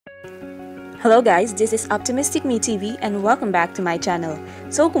Hello guys, this is Optimistic Me TV and welcome back to my channel.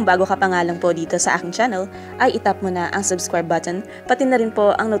 So kung bago ka pa nga lang po dito sa aking channel, ay itap mo na ang subscribe button, pati na rin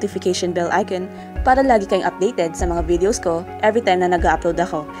po ang notification bell icon para lagi kayong updated sa mga videos ko every time na nag-upload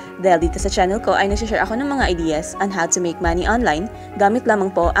ako. Dahil dito sa channel ko ay nag-share ako ng mga ideas on how to make money online gamit lamang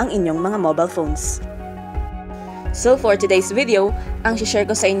po ang inyong mga mobile phones. So for today's video, ang share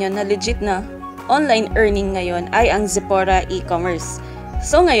ko sa inyo na legit na online earning ngayon ay ang Zeporah E-commerce.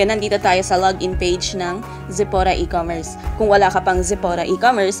 So ngayon, nandito tayo sa login page ng Zeporah E-commerce. Kung wala ka pang Zeporah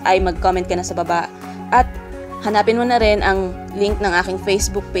E-commerce, ay mag-comment ka na sa baba. At hanapin mo na rin ang link ng aking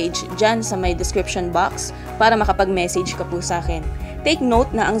Facebook page dyan sa may description box para makapag-message ka po sa akin. Take note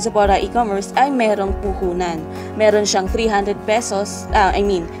na ang Zeporah E-commerce ay merong puhunan. Meron siyang 330 pesos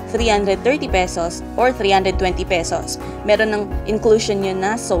or 320 pesos. Meron ng inclusion yun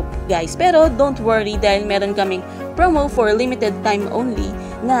na soap, guys. Pero don't worry dahil meron kaming promo for limited time only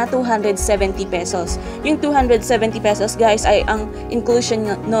na 270 pesos. Yung 270 pesos, guys, ay ang inclusion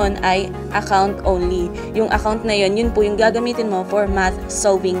nun ay account only. Yung account na yun po yung gagamitin mo for math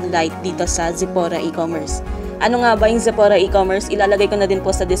solving light dito sa Zeporah E-commerce. Ano nga ba yung Zeporah E-commerce? Ilalagay ko na din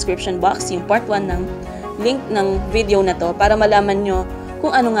po sa description box yung part 1 ng link ng video na to para malaman nyo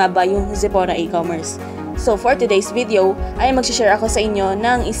kung ano nga ba yung Zeporah E-commerce. So for today's video ay mag-share ako sa inyo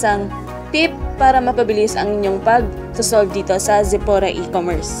ng isang tip para mapabilis ang inyong pag-solve dito sa Zeporah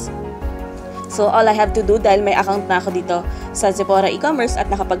E-commerce. So all I have to do dahil may account na ako dito sa Zeporah E-commerce at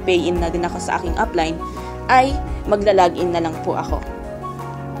nakapag-pay in na din ako sa aking upline ay magla-login na lang po ako.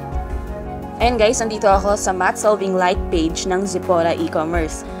 And guys, nandito ako sa Math Solving Light page ng Zeporah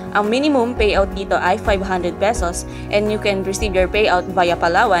E-commerce. Ang minimum payout dito ay 500 pesos and you can receive your payout via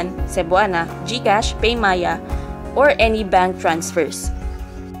Palawan, Cebuana, GCash, Paymaya, or any bank transfers.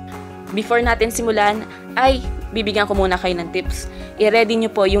 Before natin simulan, ay bibigyan ko muna kayo ng tips. I-ready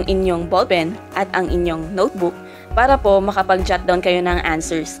nyo po yung inyong ballpen at ang inyong notebook para po makapag-jot down kayo ng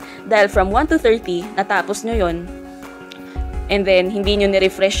answers. Dahil from 1 to 30, natapos nyo yon, and then hindi nyo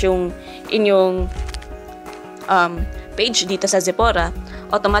ni-refresh yung inyong page dito sa Zeporah,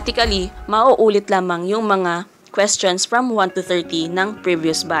 automatically, mauulit lamang yung mga questions from 1 to 30 ng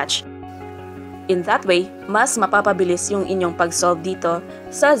previous batch. In that way, mas mapapabilis yung inyong pag-solve dito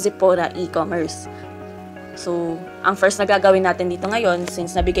sa Zeporah E-commerce. So, ang first na gagawin natin dito ngayon,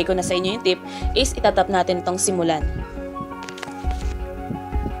 since nabigay ko na sa inyo yung tip, is itatap natin itong simulan.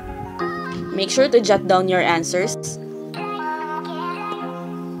 Make sure to jot down your answers.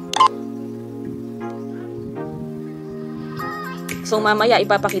 So mamaya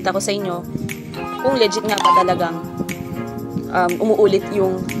ipapakita ko sa inyo kung legit nga ba talagang umuulit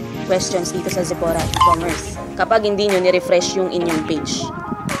yung questions dito sa Zeporah E-commerce kapag hindi nyo ni-refresh yung inyong page.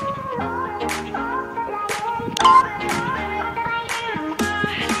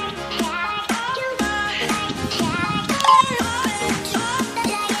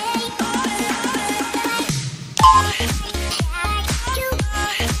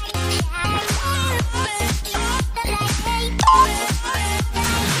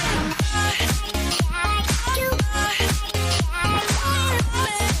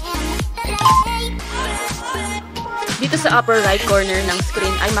 Dito sa upper right corner ng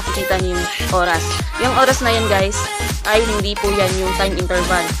screen ay makikita niyo yung oras. Yung oras na yan, guys, ay hindi po yan yung time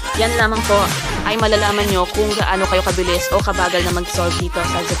interval. Yan lamang po ay malalaman nyo kung gaano kayo kabilis o kabagal na mag-solve dito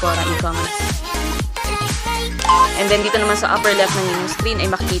sa Zeporah E-commerce. And then dito naman sa upper left ng inyong screen ay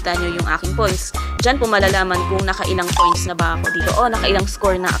makikita nyo yung aking points. Diyan po malalaman kung nakailang points na ba ako dito o nakailang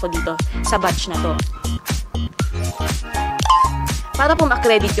score na ako dito sa batch na to. Para po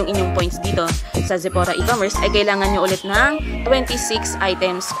ma-credit yung inyong points dito sa Zeporah E-commerce ay kailangan nyo ulit ng 26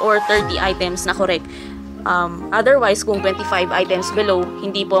 items or 30 items na correct. Otherwise, kung 25 items below,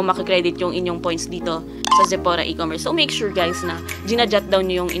 hindi po makikredit yung inyong points dito sa Zeporah E-commerce. So make sure guys na ginajot down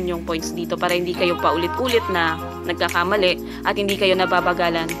nyo yung inyong points dito para hindi kayo paulit-ulit na nagkakamali at hindi kayo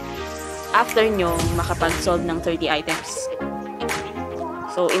nababagalan after nyo makapag-solve ng 30 items.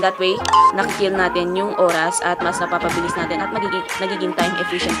 So, in that way, nakikill natin yung oras at mas napapabilis natin at nagiging time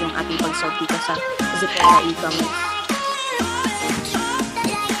efficient yung ating pag-solve dito sa Zeporah E-commerce.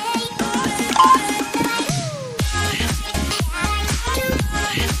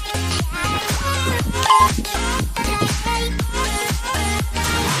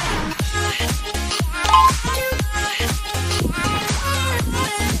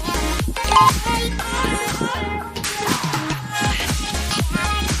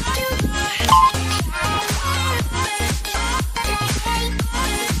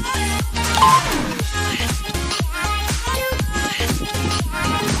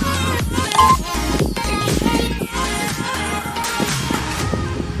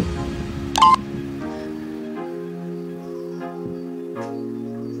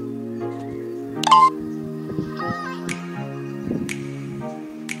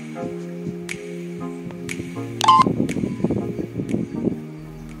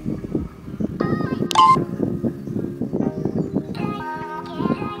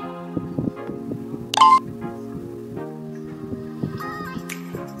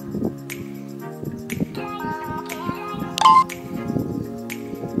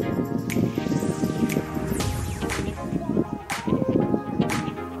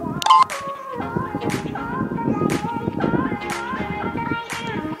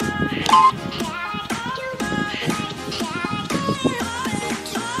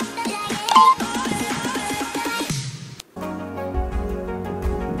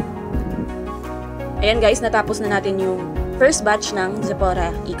 Ayan guys, natapos na natin yung first batch ng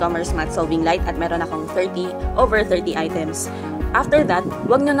Zeporah E-commerce Math Solving Lite at meron akong over 30 items. After that,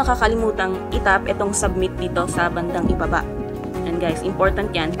 huwag nyo nakakalimutang itap itong submit dito sa bandang ibaba. And guys,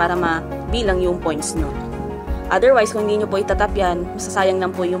 important yan para mabilang yung points nyo. Otherwise, kung hindi nyo po itatap yan, masasayang lang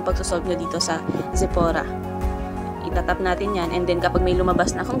po yung pagsosolve nyo dito sa Zeporah. Itatap natin yan, and then kapag may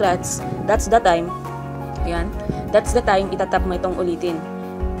lumabas na congrats, that's the time. Ayan, that's the time itatap mo itong ulitin.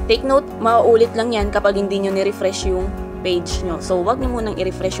 Take note, mauulit lang yan kapag hindi nyo ni-refresh yung page nyo. So, wag nyo munang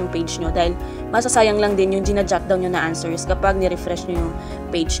i-refresh yung page nyo dahil masasayang lang din yung ginajot down nyo na answers kapag ni-refresh nyo yung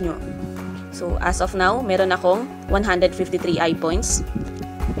page nyo. So, as of now, meron akong 153 points.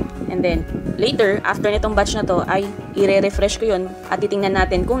 And then, later, after nitong batch na to, ay i-refresh ko yun at titingnan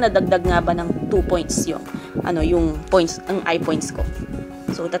natin kung nadagdag nga ba ng 2 points yung, yung points, ang points ko.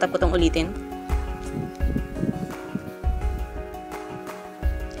 So, tatap ko tong ulitin.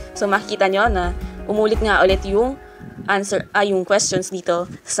 So, makikita nyo na umulit nga ulit yung yung questions dito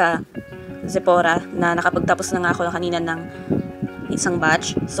sa Zeporah na nakapagtapos na nga ako kanina ng isang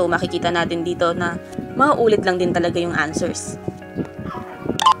batch. So, makikita natin dito na mauulit lang din talaga yung answers.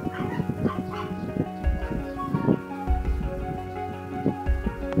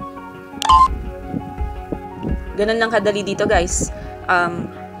 Ganun lang kadali dito guys.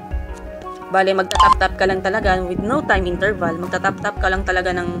 Bale, magtatap-tap ka lang talaga with no time interval. Magtatap-tap ka lang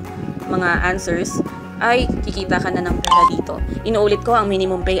talaga ng mga answers ay kikita ka na ng pera dito. Inuulit ko, ang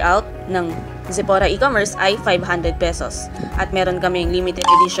minimum payout ng Zeporah E-commerce ay 500 pesos. At meron kaming limited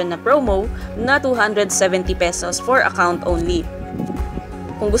edition na promo na 270 pesos for account only.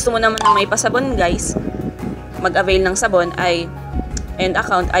 Kung gusto mo naman na may pasabon guys, mag-avail ng sabon and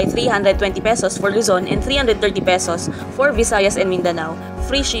account ay 320 pesos for Luzon and 330 pesos for Visayas and Mindanao.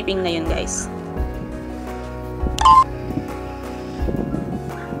 Free shipping na yun guys.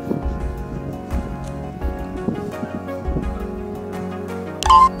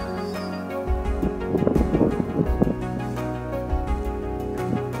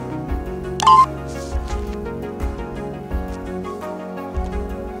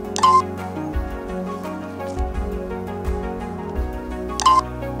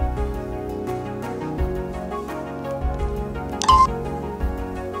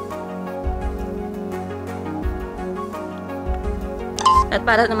 At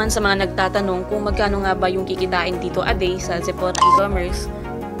para naman sa mga nagtatanong kung magkano nga ba yung kikitain dito a day sa Zeporah E-commerce,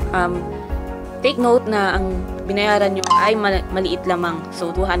 take note na ang binayaran nyo ay maliit lamang,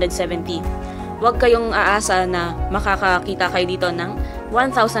 so 270. Huwag kayong aasa na makakakita kayo dito ng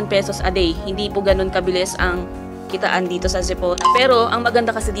 1,000 pesos a day. Hindi po ganun kabilis ang kitaan dito sa Zeporah. Pero ang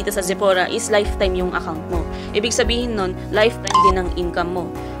maganda kasi dito sa Zeporah is lifetime yung account mo. Ibig sabihin nun, lifetime din ang income mo.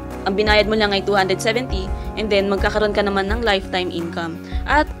 Ang binayad mo lang ay 270 and then magkakaroon ka naman ng lifetime income.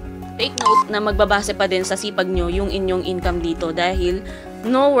 At take note na magbabase pa din sa sipag nyo yung inyong income dito dahil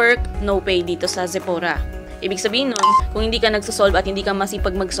no work, no pay dito sa Zeporah. Ibig sabihin nun, kung hindi ka nagsosolve at hindi ka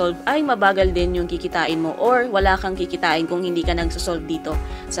masipag mag-solve, ay mabagal din yung kikitain mo or wala kang kikitain kung hindi ka nagsosolve dito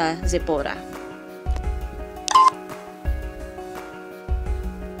sa Zeporah.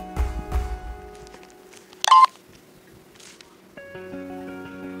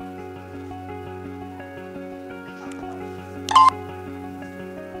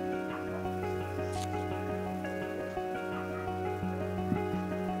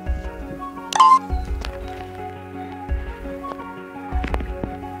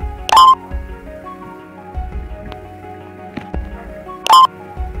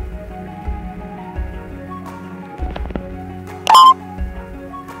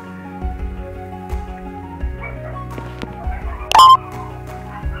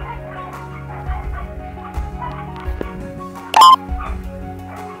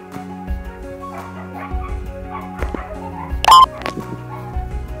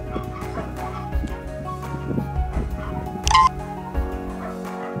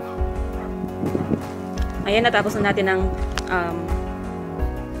 Ayan, natapos na natin ang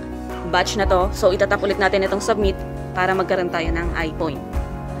batch na to. So, itatap ulit natin itong submit para magkaroon tayo ng point.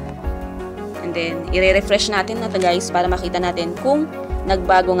 And then, i-refresh natin na to guys para makita natin kung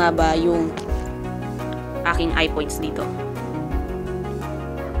nagbago nga ba yung aking points dito.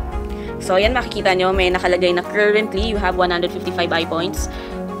 So, ayan, makikita nyo, may nakalagay na currently you have 155 points.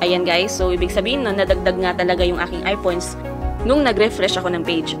 Ayan guys, so ibig sabihin nun, nadagdag nga talaga yung aking points nung nag-refresh ako ng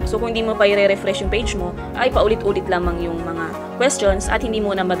page. So, kung hindi mo pa i-refresh yung page mo, ay paulit-ulit lamang yung mga questions at hindi mo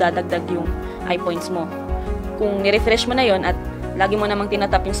na madadagdag yung points mo. Kung ni-refresh mo na yon at lagi mo namang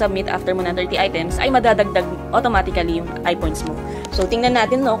tinatap yung submit after mo na 30 items, ay madadagdag automatically yung points mo. So, tingnan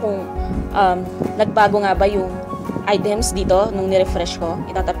natin no kung nagbago nga ba yung items dito nung ni-refresh ko.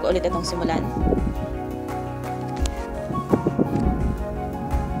 Itatap ko ulit itong simulan.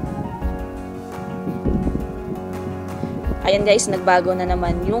 ayan guys, nagbago na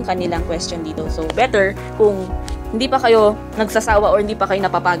naman yung kanilang question dito. So better kung hindi pa kayo nagsasawa or hindi pa kayo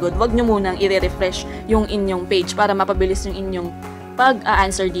napapagod, wag nyo munang i-refresh yung inyong page para mapabilis yung inyong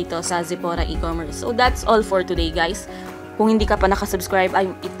pag-a-answer dito sa Zeporah E-commerce. So that's all for today guys. Kung hindi ka pa nakasubscribe, ay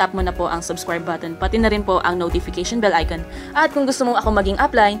itap mo na po ang subscribe button, pati na rin po ang notification bell icon. At kung gusto mo ako maging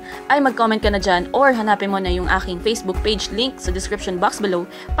upline, ay mag-comment ka na dyan or hanapin mo na yung aking Facebook page link sa description box below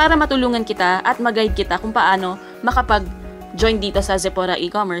para matulungan kita at mag-guide kita kung paano makapag-join dito sa Zeporah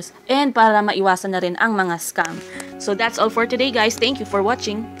E-commerce and para maiwasan na rin ang mga scam. So that's all for today guys. Thank you for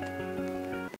watching.